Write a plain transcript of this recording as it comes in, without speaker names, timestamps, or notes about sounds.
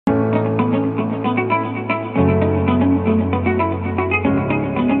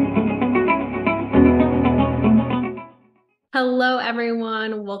Hello,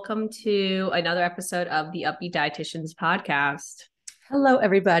 everyone. Welcome to another episode of the Up-Beet Dietitians podcast. Hello,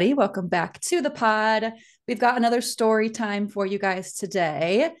 everybody. Welcome back to the pod. We've got another story time for you guys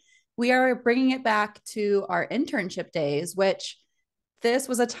today. We are bringing it back to our internship days, which this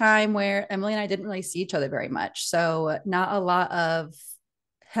was a time where Emily and I didn't really see each other very much. So, not a lot of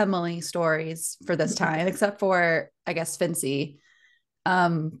Emily stories for this time, except for, I guess, Fincy.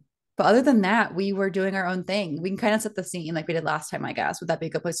 But other than that, we were doing our own thing. We can kind of set the scene like we did last time, I guess. Would that be a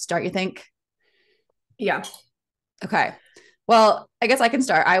good place to start, you think? Yeah. Okay. Well, I guess I can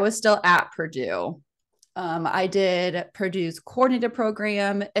start. I was still at Purdue. I did Purdue's coordinated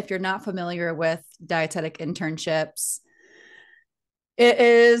program. If you're not familiar with dietetic internships, it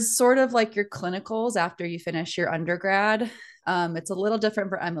is sort of like your clinicals after you finish your undergrad. It's a little different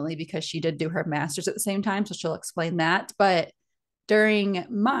for Emily because she did do her master's at the same time, so she'll explain that. But during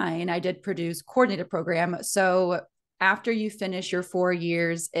mine, I did Purdue's coordinated program. So after you finish your 4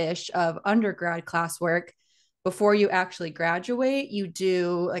 years ish of undergrad classwork, before you actually graduate, you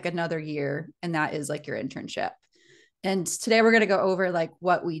do like another year, and that is like your internship. And today we're going to go over like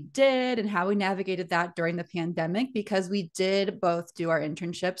what we did and how we navigated that during the pandemic, because we did both do our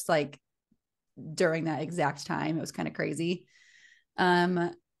internships like during that exact time. It was kind of crazy.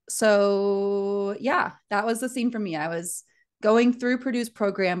 So yeah, that was the scene for me. I was going through Purdue's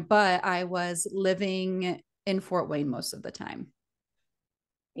program, but I was living in Fort Wayne most of the time.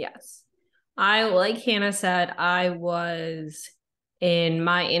 Yes. Like Hannah said, I was in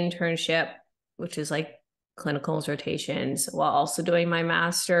my internship, which is like clinicals rotations, while also doing my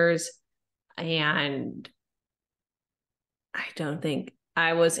master's. And I don't think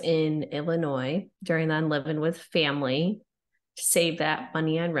I was in Illinois during then living with family to save that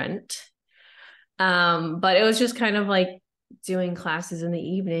money on rent. But it was just kind of like doing classes in the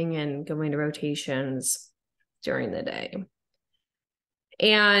evening and going to rotations during the day.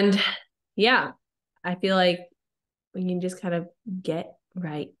 And yeah, I feel like we can just kind of get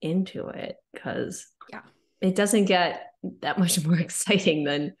right into it because Yeah. it doesn't get that much more exciting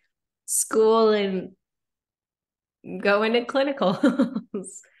than school and going to clinicals.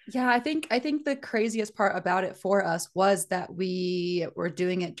 Yeah, I think the craziest part about it for us was that we were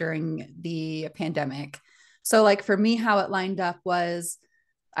doing it during the pandemic. So like for me, how it lined up was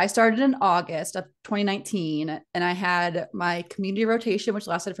I started in August of 2019, and I had my community rotation, which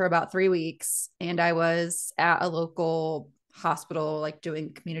lasted for about 3 weeks. And I was at a local hospital, like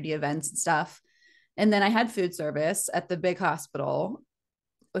doing community events and stuff. And then I had food service at the big hospital,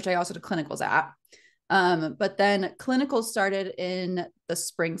 which I also did clinicals at. But then clinicals started in the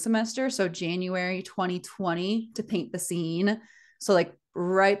spring semester, so January 2020, to paint the scene. So like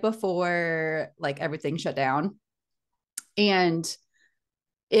right before like everything shut down. And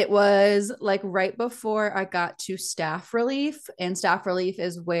it was like right before I got to staff relief, and staff relief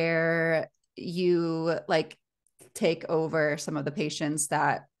is where you like take over some of the patients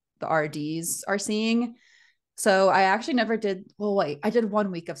that the RDs are seeing. So I actually never did. Well, wait, I did 1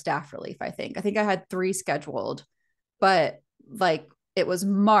 week of staff relief. I think I had three scheduled, but like it was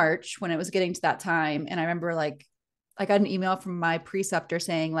March when it was getting to that time. And I remember like I got an email from my preceptor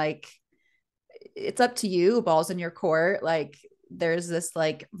saying like, it's up to you, balls in your court. Like there's this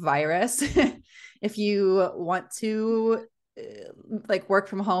like virus. If you want to like work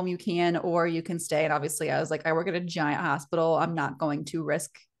from home, you can, or you can stay. And obviously I was like, I work at a giant hospital. I'm not going to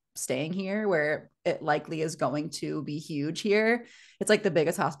risk staying here where it likely is going to be huge here. It's like the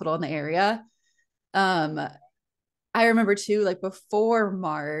biggest hospital in the area. Um, I remember too, like before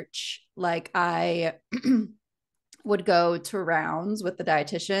March, like I would go to rounds with the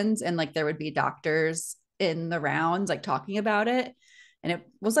dietitians, and like there would be doctors in the rounds like talking about it. And it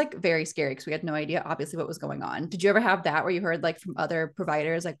was like very scary because we had no idea obviously what was going on. Did you ever have that where you heard like from other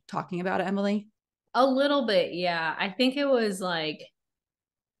providers like talking about it, Emily? A little bit, yeah. I think it was like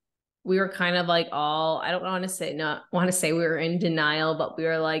we were kind of like all, I don't want to say, not want to say we were in denial, but we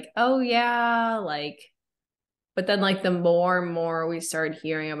were like, oh yeah, like, but then like the more and more we started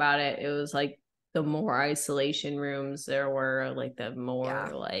hearing about it, it was like the more isolation rooms there were, like the more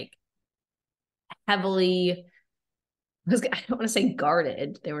Yeah. like heavily, I don't want to say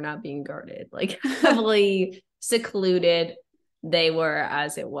guarded. They were not being guarded, like heavily secluded they were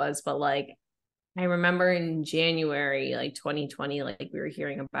as it was. But like I remember in January, like 2020, like we were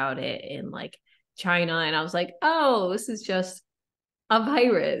hearing about it in like China, and I was like, oh, this is just a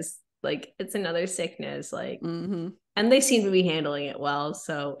virus. Like it's another sickness. Like, Mm-hmm. and they seem to be handling it well.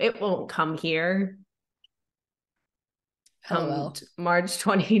 So it won't come here come LOL. March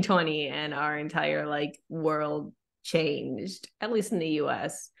 2020 and our entire like world changed, at least in the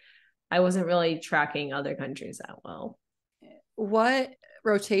US. I wasn't really tracking other countries that well. What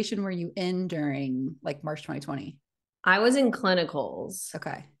rotation were you in during like March 2020? I was in clinicals.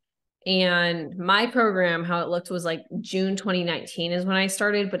 Okay. And my program, how it looked was like June 2019 is when I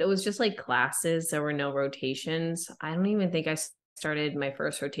started, but it was just like classes. There were no rotations. I don't even think I started my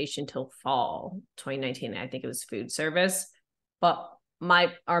first rotation till fall 2019. I think it was food service. But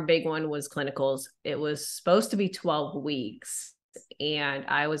our big one was clinicals. It was supposed to be 12 weeks. And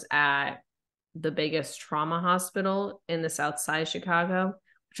I was at the biggest trauma hospital in the South Side of Chicago,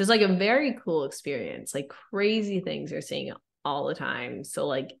 which is like a very cool experience. Like crazy things you're seeing all the time. So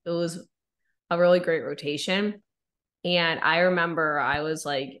like it was a really great rotation. And I remember I was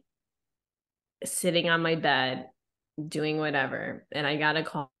like sitting on my bed doing whatever. And I got a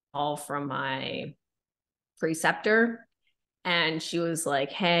call from my preceptor. And she was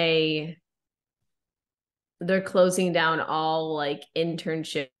like, hey, they're closing down all like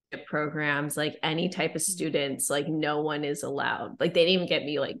internship programs, like any type of students, like no one is allowed. Like they didn't even give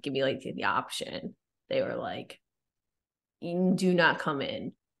me like the option. They were like, you do not come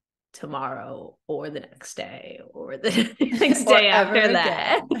in tomorrow or the next day or the next day after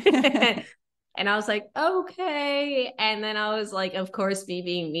that. And I was like, okay. And then I was like, of course, me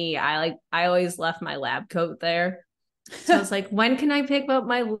being me, I always left my lab coat there. So I was like, when can I pick up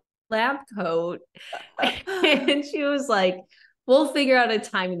my lab coat? And she was like, we'll figure out a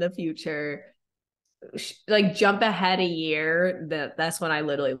time in the future. Like jump ahead a year. That's when I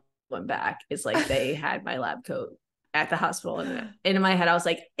literally went back. It's like they had my lab coat at the hospital. And in my head, I was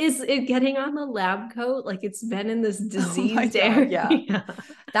like, is it getting on the lab coat? Like it's been in this diseased area. Yeah.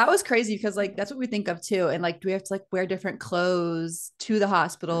 That was crazy because like that's what we think of too. And like, do we have to like wear different clothes to the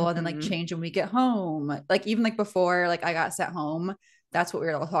hospital and then like change when we get home? Like even like before like I got sent home, that's what we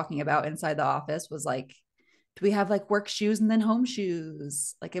were all talking about inside the office was like, do we have like work shoes and then home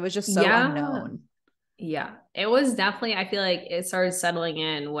shoes? Like it was just so unknown. Yeah. It was definitely, I feel like it started settling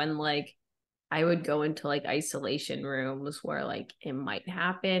in when like I would go into like isolation rooms where like it might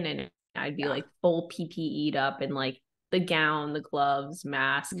happen and I'd be like full PPE'd up and like the gown, the gloves,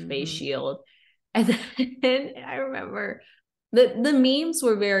 mask, face shield. And then I remember the memes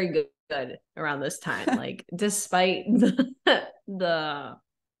were very good around this time. Like despite the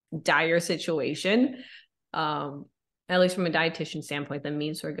dire situation, at least from a dietitian standpoint, the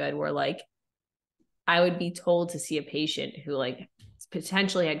memes were good. Where like I would be told to see a patient who like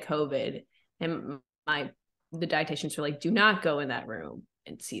potentially had COVID, and the dietitians were like, do not go in that room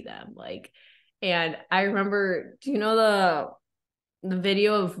and see them. Like, and I remember, do you know the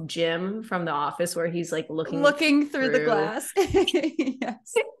video of Jim from The Office where he's like looking through the glass?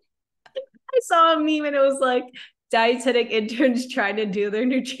 Yes. I saw a meme and it was like dietetic interns trying to do their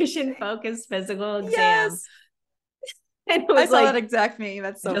nutrition focused physical exam. Yes. And it was I saw that exact meme.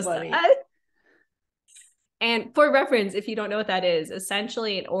 That's so funny. And for reference, if you don't know what that is,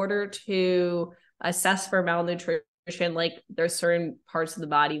 essentially in order to assess for malnutrition, like there's certain parts of the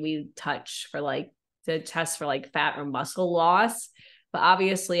body we touch for like to test for like fat or muscle loss. But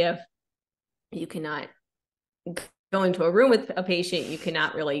obviously if you cannot go into a room with a patient, you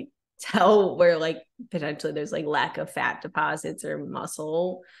cannot really tell where like potentially there's like lack of fat deposits or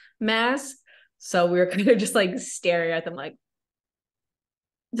muscle mass. So we were kind of just like staring at them like,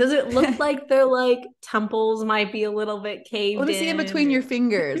 does it look like their like temples might be a little bit caved in? Let me see in between your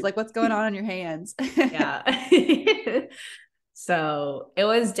fingers, like what's going on your hands. Yeah. So it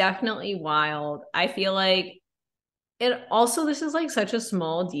was definitely wild. I feel like it also, this is like such a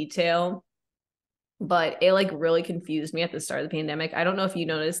small detail, but it like really confused me at the start of the pandemic. I don't know if you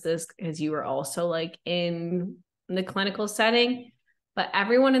noticed this because you were also like in the clinical setting, but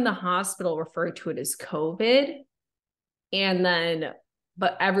everyone in the hospital referred to it as COVID. And then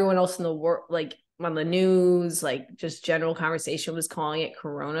but everyone else in the world, like on the news, like just general conversation was calling it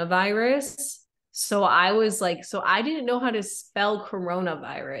coronavirus. So I was like, so I didn't know how to spell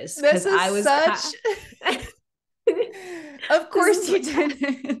coronavirus because I was of course you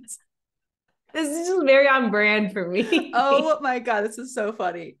didn't. This is just very on brand for me. Oh my God, this is so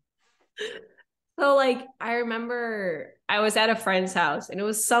funny. So like I remember I was at a friend's house and it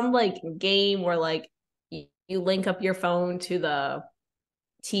was some like game where like you link up your phone to the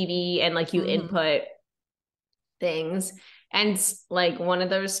TV and like you input things, and like one of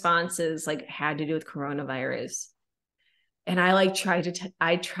the responses like had to do with coronavirus, and I like tried to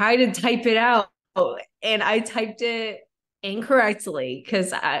type it out and I typed it incorrectly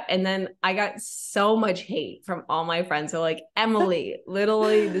and then I got so much hate from all my friends. They're like, Emily,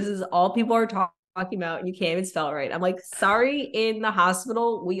 literally this is all people are talking about and you can't even spell it right. I'm like, sorry, in the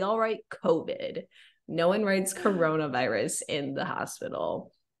hospital we all write COVID. No one writes coronavirus in the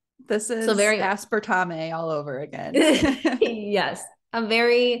hospital. This So is very, aspartame all over again. yes, a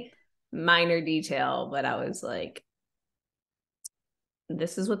very minor detail, but I was like,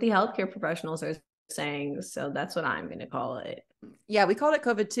 this is what the healthcare professionals are saying. So that's what I'm going to call it. Yeah, we called it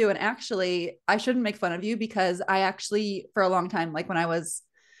COVID too. And actually, I shouldn't make fun of you because I actually, for a long time, like when I was,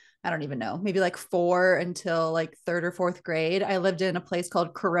 I don't even know, maybe like 4 until like third or fourth grade, I lived in a place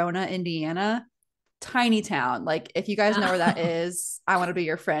called Corona, Indiana. Tiny town. Like, if you guys know where that is, I want to be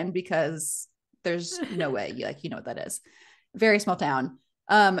your friend because there's no way you know what that is. Very small town.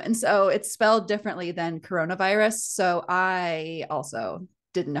 And so it's spelled differently than coronavirus. So I also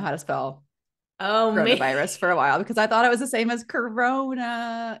didn't know how to spell Oh, man. coronavirus for a while because I thought it was the same as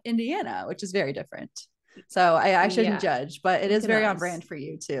Corona, Indiana, which is very different. So I shouldn't Yeah. judge, but it Look is at very on us. brand for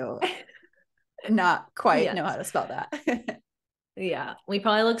you to not quite know how Yes. to spell that. Yeah. We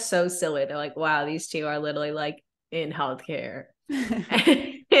probably look so silly. They're like, wow, these two are literally like in healthcare. And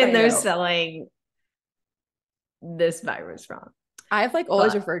I they're know. selling this virus wrong. I've like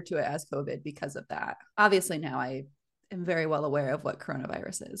always But referred to it as COVID because of that. Obviously, now I am very well aware of what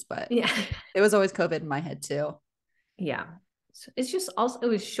coronavirus is, but yeah. it was always COVID in my head too. Yeah. So it's just also, it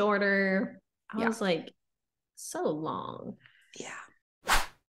was shorter. I Yeah. was like, so long. Yeah.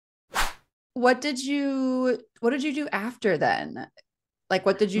 What did you do after then? Like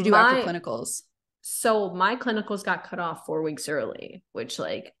what did you do after My, clinicals? so my clinicals got cut off 4 weeks early, which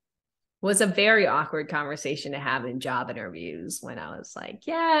like was a very awkward conversation to have in job interviews when I was like,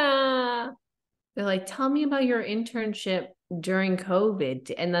 yeah. They're like, tell me about your internship during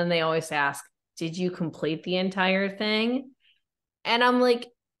COVID. And then they always ask, did you complete the entire thing? And I'm like,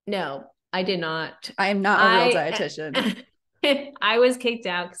 no, I did not. I am not a real I dietitian. I was kicked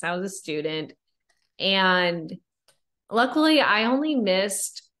out because I was a student. And luckily I only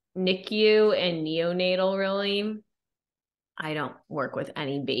missed NICU and neonatal really. I don't work with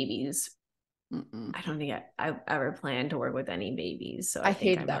any babies. Mm-mm. I don't think I've ever planned to work with any babies. So I I think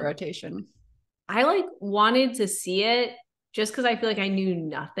hated I'm that a, rotation. I like wanted to see it just because I feel like I knew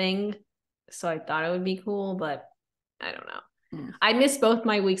nothing. So I thought it would be cool, but I don't know. Mm. I missed both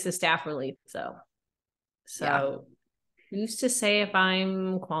my weeks of staff relief, though. Yeah. So who's to say if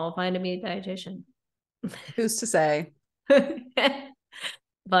I'm qualified to be a dietitian? Who's to say?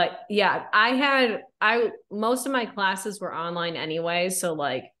 But yeah, I most of my classes were online anyway, so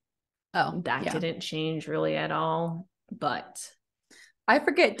like Oh, that yeah. didn't change really at all. But I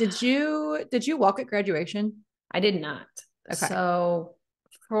forget. Did you walk at graduation? I did not. Okay. So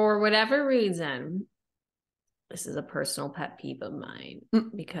for whatever reason, this is a personal pet peeve of mine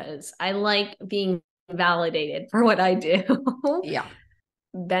Mm. because I like being validated for what I do. Yeah.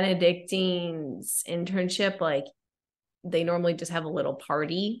 Benedictine's internship, like they normally just have a little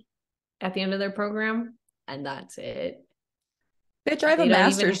party at the end of their program, and that's it. Bitch, I have a They don't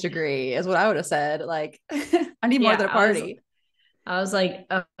master's even, degree, is what I would have said. Like, I need more yeah, than a party. I was like,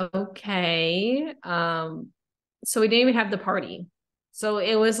 okay. So we didn't even have the party. So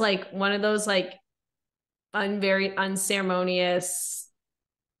it was like one of those like very unceremonious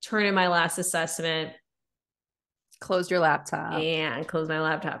turn in my last assessment Closed your laptop. and close my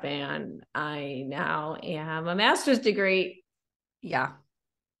laptop, and I now have a master's degree. Yeah.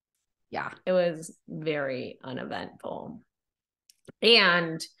 Yeah. It was very uneventful.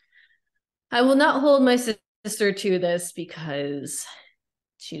 And I will not hold my sister to this because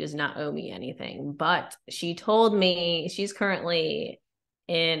she does not owe me anything, but she told me she's currently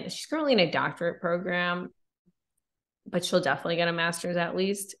in a doctorate program, but she'll definitely get a master's at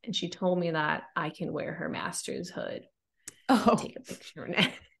least. And she told me that I can wear her master's hood and Oh, take a picture.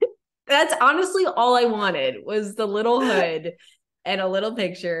 That's honestly all I wanted was the little hood and a little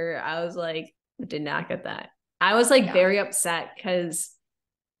picture. I was like, did not get that. I was like yeah. very upset because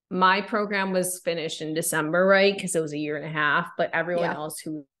my program was finished in December, right? Because it was a year and a half, but everyone Yeah. else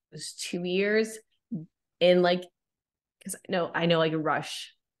who was 2 years in like, because I know like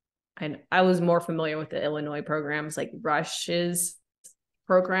Rush, and I was more familiar with the Illinois programs. Like Rush's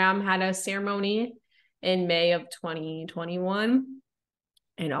program had a ceremony in May of 2021,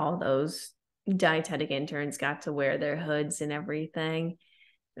 and all those dietetic interns got to wear their hoods and everything.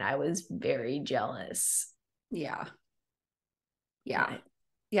 And I was very jealous. Yeah. Yeah. But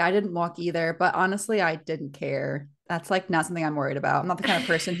Yeah. I didn't walk either, but honestly, I didn't care. That's like not something I'm worried about. I'm not the kind of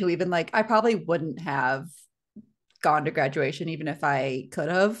person who even like, I probably wouldn't have gone to graduation even if I could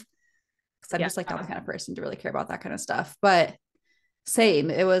have, because I'm yeah. just like not the kind of person to really care about that kind of stuff. But same,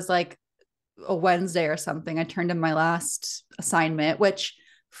 it was like a Wednesday or something. I turned in my last assignment, which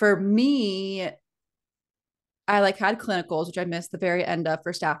for me, I like had clinicals, which I missed the very end of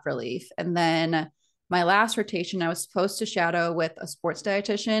for staff relief. And then My last rotation, I was supposed to shadow with a sports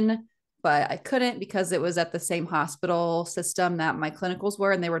dietitian, but I couldn't because it was at the same hospital system that my clinicals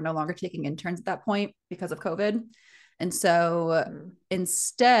were, and they were no longer taking interns at that point because of COVID. And so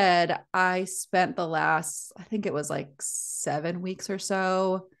instead, I spent the last, I think it was like 7 weeks or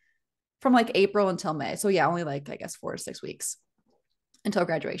so from like April until May. So yeah, only like, I guess, 4 to 6 weeks until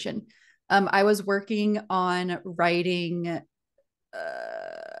graduation. I was working on writing,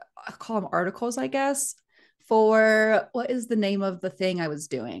 I call them articles, I guess, for what is the name of the thing I was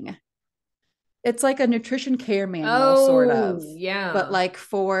doing? It's like a nutrition care manual, sort of, Oh, but yeah. like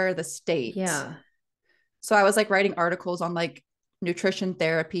for the state. Yeah. So I was like writing articles on like nutrition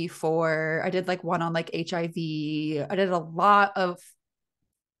therapy for, I did like one on like HIV. I did a lot of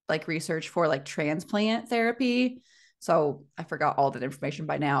like research for like transplant therapy. So I forgot all that information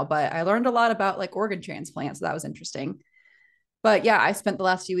by now, but I learned a lot about like organ transplants. So that was interesting. But yeah, I spent the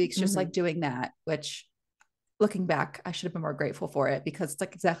last few weeks just like Mhm. doing that, which looking back, I should have been more grateful for it because it's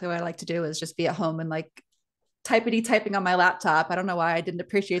like exactly what I like to do is just be at home and like typing on my laptop. I don't know why I didn't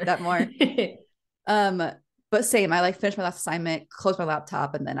appreciate that more. Um, but same, I like finished my last assignment, closed my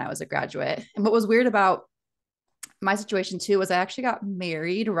laptop, and then I was a graduate. And what was weird about my situation too was I actually got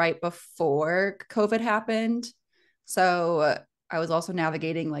married right before COVID happened. So I was also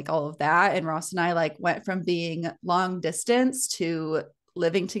navigating like all of that. And Ross and I like went from being long distance to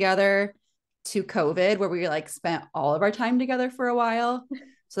living together to COVID, where we like spent all of our time together for a while.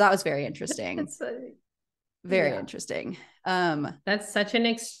 So that was very interesting. It's a, Very yeah. interesting. That's such an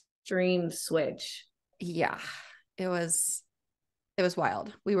extreme switch. Yeah, it was it was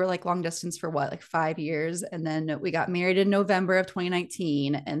wild. We were like long distance for what, like 5 years. And then we got married in November of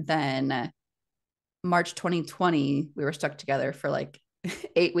 2019. And then March 2020, we were stuck together for like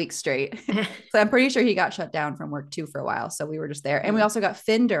 8 weeks straight. So I'm pretty sure he got shut down from work too for a while. So we were just there. And we also got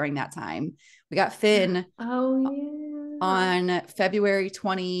Finn during that time. We got Finn Oh, yeah. on February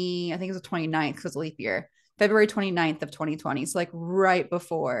 20, I think it was the 29th because leap year, February 29th of 2020. So like right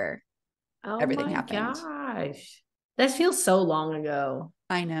before Oh everything my happened. gosh. That feels so long ago.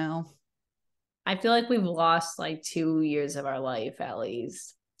 I know. I feel like we've lost like 2 years of our life at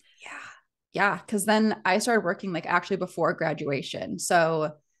least. Yeah. Yeah. Cause then I started working like actually before graduation.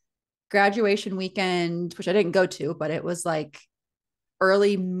 So graduation weekend, which I didn't go to, but it was like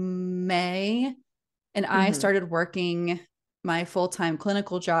early May. And I Mm-hmm. started working my full time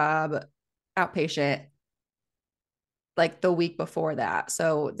clinical job outpatient like the week before that.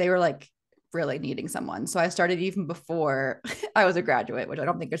 So they were like really needing someone. So I started even before I was a graduate, which I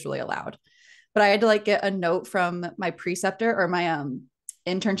don't think is really allowed. But I had to like get a note from my preceptor or my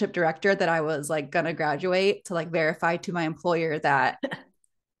internship director that I was like gonna graduate to like verify to my employer that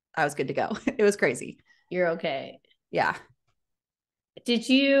I was good to go. It was crazy. You're okay. Yeah. Did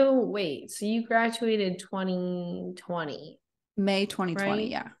you wait? So you graduated 2020, May 2020. right?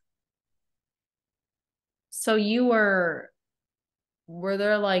 Yeah. So were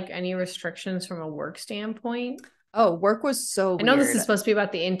there like any restrictions from a work standpoint? Oh, work was so I know this is weird. supposed to be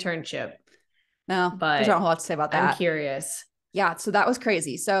about the internship, No, there's not a but whole lot to say about I'm that. curious. Yeah. So that was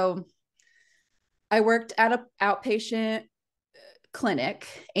crazy. So I worked at a outpatient clinic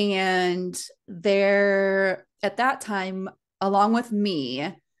and there at that time, along with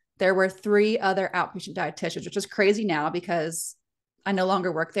me, there were three other outpatient dietitians, which is crazy now because I no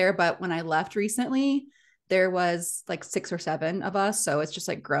longer work there. But when I left recently, there was like 6 or 7 of us. So it's just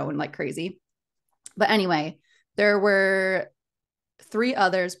like grown like crazy. But anyway, there were three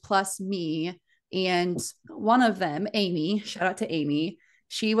others plus me. And one of them, Amy, shout out to Amy,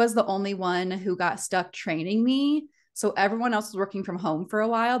 she was the only one who got stuck training me. So everyone else was working from home for a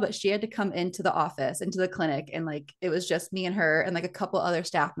while, but she had to come into the office, into the clinic. And like it was just me and her and like a couple other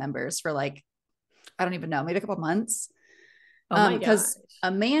staff members for like, I don't even know, maybe a couple months. Oh my Because gosh.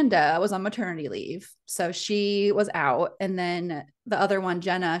 Amanda was on maternity leave. So she was out. And then the other one,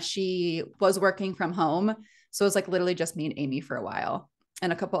 Jenna, she was working from home. So it was like literally just me and Amy for a while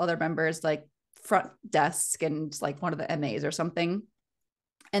and a couple other members, like front desk and like one of the MAs or something.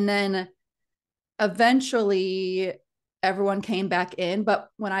 And then eventually everyone came back in. But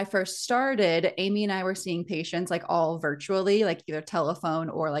when I first started, Amy and I were seeing patients like all virtually, like either telephone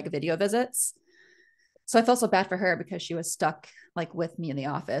or like video visits. So I felt so bad for her because she was stuck like with me in the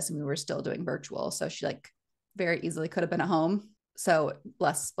office and we were still doing virtual. So she like very easily could have been at home. So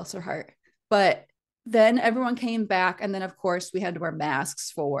bless her heart. But then everyone came back. And then of course we had to wear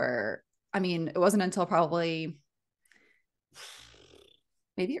masks for, I mean, it wasn't until probably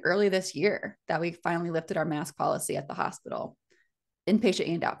maybe early this year that we finally lifted our mask policy at the hospital,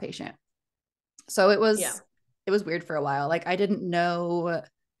 inpatient and outpatient. So Yeah. it was weird for a while. Like I didn't know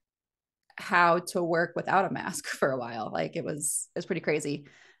how to work without a mask for a while. Like it was pretty crazy.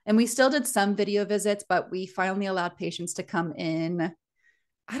 And we still did some video visits, but we finally allowed patients to come in.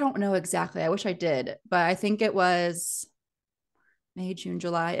 I don't know exactly. I wish I did, but I think it was May, June,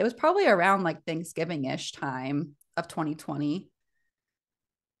 July. It was probably around like Thanksgiving-ish time of 2020.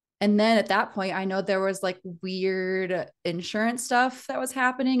 And then at that point, I know there was like weird insurance stuff that was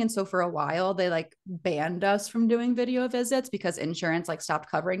happening. And so for a while, they like banned us from doing video visits because insurance like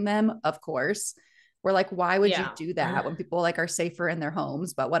stopped covering them, of course. We're like, why would you Yeah. do that when people like are safer in their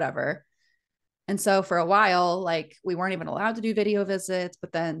homes, but whatever. And so for a while, like we weren't even allowed to do video visits,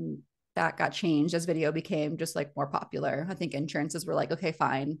 but then that got changed as video became just like more popular. I think insurances were like, okay,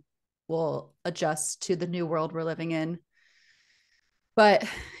 fine, we'll adjust to the new world we're living in. But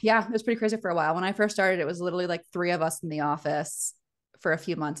yeah, it was pretty crazy for a while. When I first started, it was literally like 3 of us in the office for a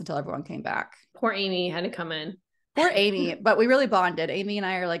few months until everyone came back. Poor Amy had to come in. Poor Amy, but we really bonded. Amy and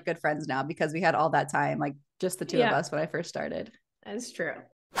I are like good friends now because we had all that time, like just the two of us when I first started. That's true.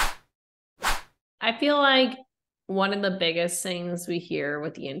 I feel like one of the biggest things we hear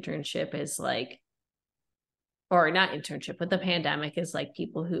with the internship is like, or not internship, but the pandemic is like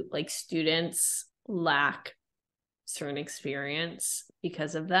people who like students lack certain experience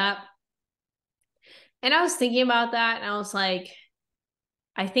because of that. And I was thinking about that and I was like,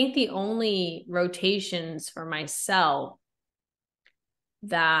 I think the only rotations for myself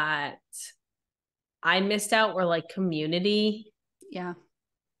that I missed out were like community. Yeah.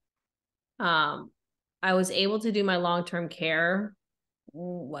 I was able to do my long-term care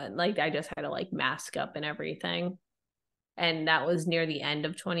when like I just had to like mask up and everything. And that was near the end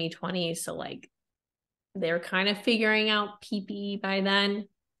of 2020. So like they were kind of figuring out PPE by then.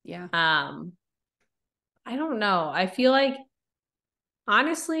 Yeah. I don't know. I feel like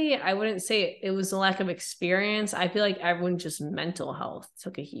honestly, I wouldn't say it was a lack of experience. I feel like everyone's just mental health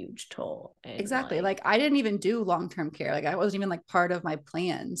took a huge toll. And exactly. Like I didn't even do long-term care. Like I wasn't even like part of my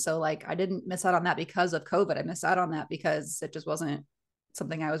plan. So like I didn't miss out on that because of COVID. I missed out on that because it just wasn't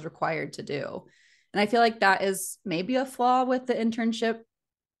something I was required to do. And I feel like that is maybe a flaw with the internship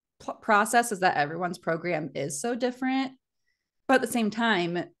process, is that everyone's program is so different. But at the same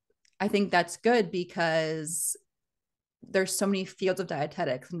time, I think that's good because there's so many fields of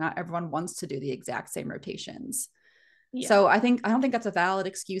dietetics. Not everyone wants to do the exact same rotations. Yeah. So I don't think that's a valid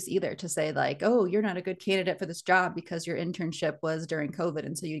excuse either to say like, oh, you're not a good candidate for this job because your internship was during COVID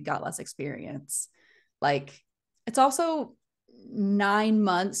and so you got less experience. Like it's also 9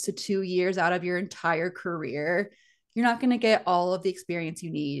 months to 2 years out of your entire career. You're not going to get all of the experience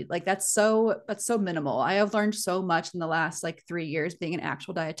you need. Like that's so minimal. I have learned so much in the last like 3 years being an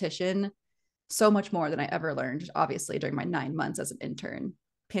actual dietitian, so much more than I ever learned, obviously, during my 9 months as an intern,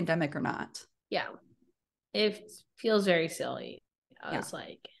 pandemic or not. Yeah. It feels very silly. I was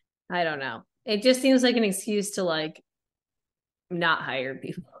like, I don't know. It just seems like an excuse to like not hire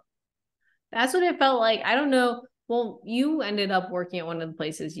people. That's what it felt like. I don't know. Well, you ended up working at one of the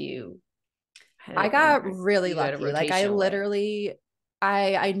places I got really lucky. Like I literally,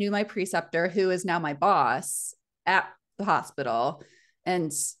 I knew my preceptor, who is now my boss at the hospital.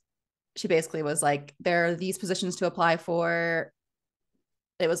 And she basically was like, there are these positions to apply for.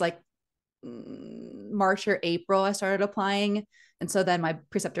 It was like March or April, I started applying. And so then my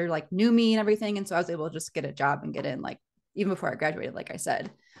preceptor like knew me and everything. And so I was able to just get a job and get in like even before I graduated, like I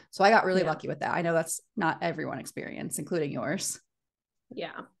said. So I got really lucky with that. I know that's not everyone experience, including yours.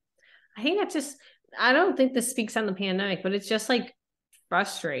 Yeah. I think that's just, I don't think this speaks on the pandemic, but it's just like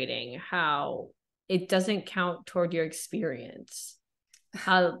frustrating how it doesn't count toward your experience.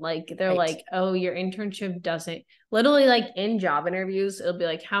 How like they're like, oh, your internship doesn't, literally like in job interviews, it'll be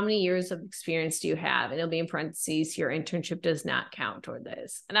like, how many years of experience do you have? And it'll be in parentheses, your internship does not count toward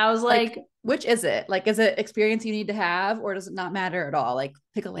this. And I was like, which is it? Like, is it experience you need to have, or does it not matter at all? Like,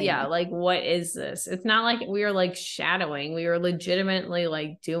 pick a lane. Yeah, like what is this? It's not like we were like shadowing. We were legitimately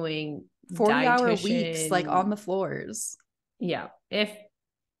like doing 40-hour weeks, like on the floors. Yeah. But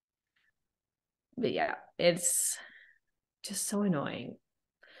yeah, it's just so annoying.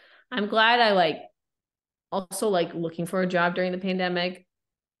 I'm glad I like also like looking for a job during the pandemic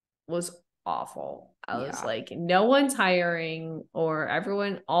was awful. I was like, no one's hiring, or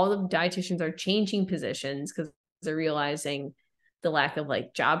all the dietitians are changing positions because they're realizing the lack of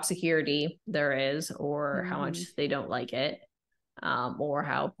like job security there is, or how much they don't like it, or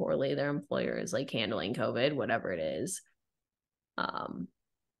how poorly their employer is like handling COVID, whatever it is.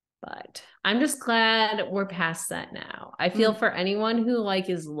 But I'm just glad we're past that now. I feel for anyone who like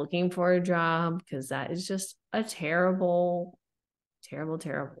is looking for a job, because that is just a terrible, terrible,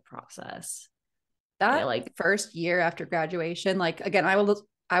 terrible process. That like first year after graduation, like again,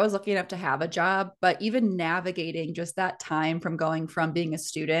 I was lucky enough to have a job, but even navigating just that time from going from being a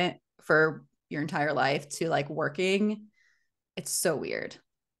student for your entire life to like working, it's so weird.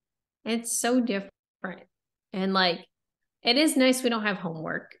 It's so different. And like, it is nice we don't have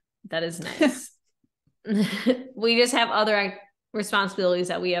homework. That is nice. We just have other responsibilities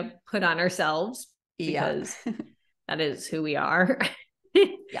that we have put on ourselves because that is who we are.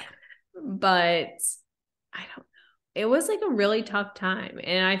 Yeah. But I don't know. It was like a really tough time.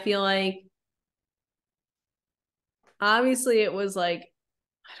 And I feel like obviously it was like,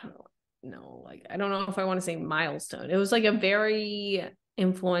 I don't know, like I don't know if I want to say milestone. It was like a very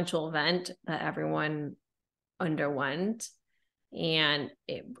influential event that everyone underwent. And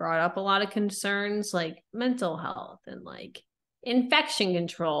it brought up a lot of concerns like mental health and like infection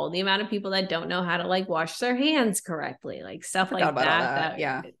control, the amount of people that don't know how to like wash their hands correctly, like stuff like about all that, that.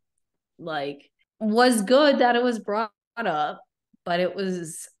 Yeah. like was good that it was brought up, but it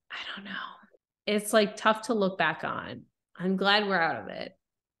was, I don't know. It's like tough to look back on. I'm glad we're out of it.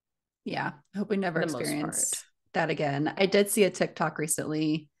 Yeah. I hope we never For the most experience that again. I did see a TikTok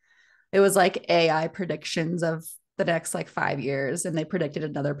recently. It was like AI predictions of the next like 5 years, and they predicted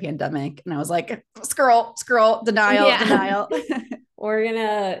another pandemic. And I was like, scroll, denial, denial. We're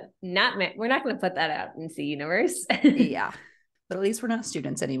not gonna put that out into the universe. Yeah. But at least we're not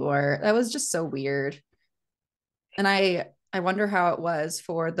students anymore. That was just so weird. And I wonder how it was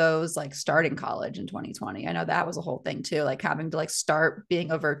for those like starting college in 2020. I know that was a whole thing too, like having to like start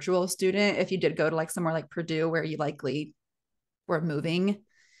being a virtual student if you did go to like somewhere like Purdue where you likely were moving.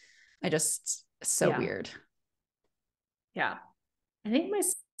 So weird. Yeah. I think my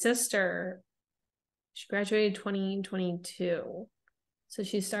sister, she graduated 2022. So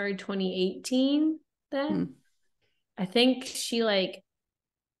she started 2018 then. I think she like,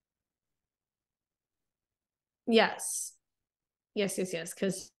 yes.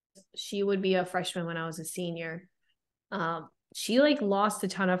 Because she would be a freshman when I was a senior. She like lost a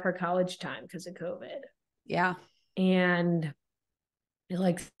ton of her college time because of COVID. Yeah. And it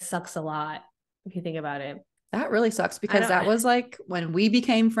like sucks a lot if you think about it. That really sucks because that was like when we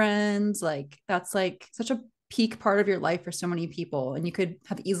became friends. Like that's like such a peak part of your life for so many people. And you could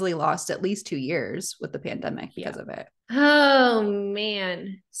have easily lost at least 2 years with the pandemic because of it. Oh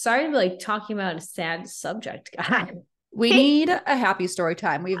man. Sorry to be like talking about a sad subject, guy. We need a happy story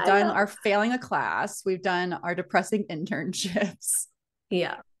time. We've done our failing a class. We've done our depressing internships.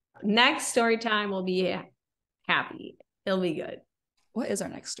 Yeah. Next story time will be happy. It'll be good. What is our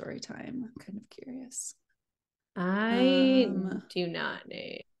next story time? I'm kind of curious. I do not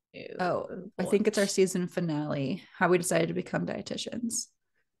know. Oh, I think it's our season finale. How we decided to become dietitians.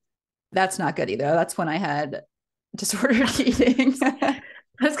 That's not good either. That's when I had disordered eating. I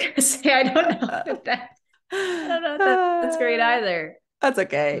was gonna say I don't know if that's great either. That's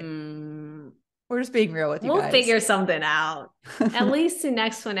okay. We're just being real with you guys. We'll figure something out. At least the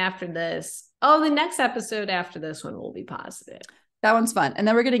next one after this. Oh, the next episode after this one will be positive. That one's fun. And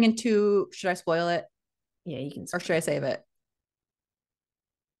then we're getting into, should I spoil it? Yeah, you can. Or should I save it?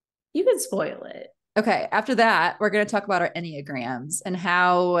 You can spoil it. Okay. After that, we're going to talk about our Enneagrams and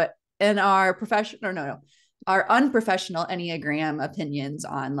how in our our unprofessional Enneagram opinions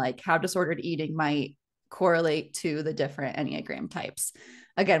on like how disordered eating might correlate to the different Enneagram types.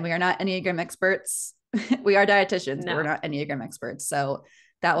 Again, we are not Enneagram experts. We are dietitians, but we're not Enneagram experts. So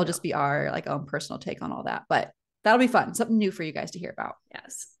that will just be our like own personal take on all that. But that'll be fun. Something new for you guys to hear about.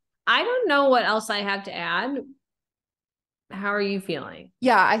 Yes. I don't know what else I have to add. How are you feeling?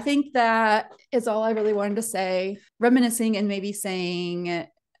 Yeah, I think that is all I really wanted to say. Reminiscing and maybe saying,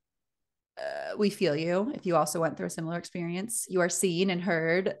 we feel you. If you also went through a similar experience, you are seen and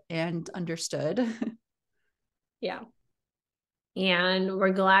heard and understood. Yeah. And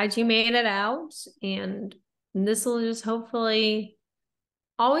we're glad you made it out. And this will just hopefully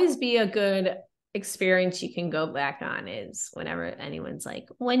always be a good experience you can go back on, is whenever anyone's like,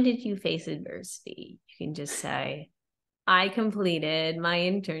 when did you face adversity? You can just say, I completed my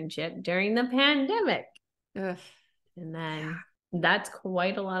internship during the pandemic. Ugh. And then that's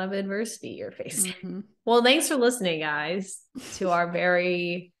quite a lot of adversity you're facing. Mm-hmm. Well, thanks for listening, guys, to our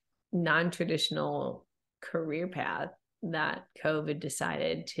very non-traditional career path that COVID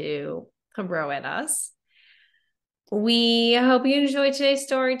decided to throw at us. We hope you enjoyed today's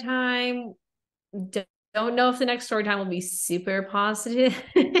story time. Don't know if the next story time will be super positive.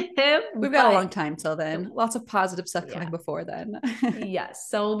 We've got a long time till then. Lots of positive stuff coming before then. Yes,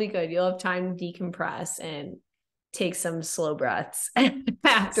 so it'll be good. You'll have time to decompress and take some slow breaths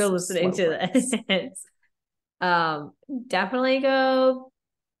after listening to this. Definitely go.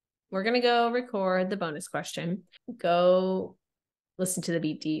 We're gonna go record the bonus question. Go listen to the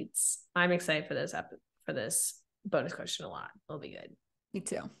Beet Deets. I'm excited for this bonus question a lot. It'll be good. Me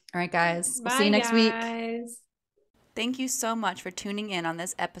too. All right, guys. We'll see Bye, you next week. guys. Thank you so much for tuning in on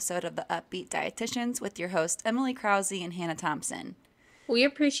this episode of the Up-Beet Dietitians with your hosts, Emily Krause and Hannah Thompson. We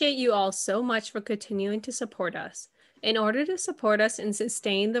appreciate you all so much for continuing to support us. In order to support us and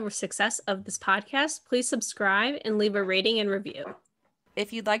sustain the success of this podcast, please subscribe and leave a rating and review.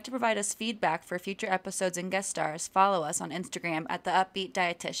 If you'd like to provide us feedback for future episodes and guest stars, follow us on Instagram at the Up-Beet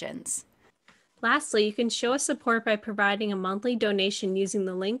Dietitians. Lastly, you can show us support by providing a monthly donation using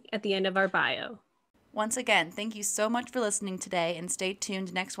the link at the end of our bio. Once again, thank you so much for listening today, and stay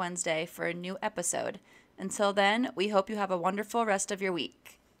tuned next Wednesday for a new episode. Until then, we hope you have a wonderful rest of your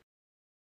week.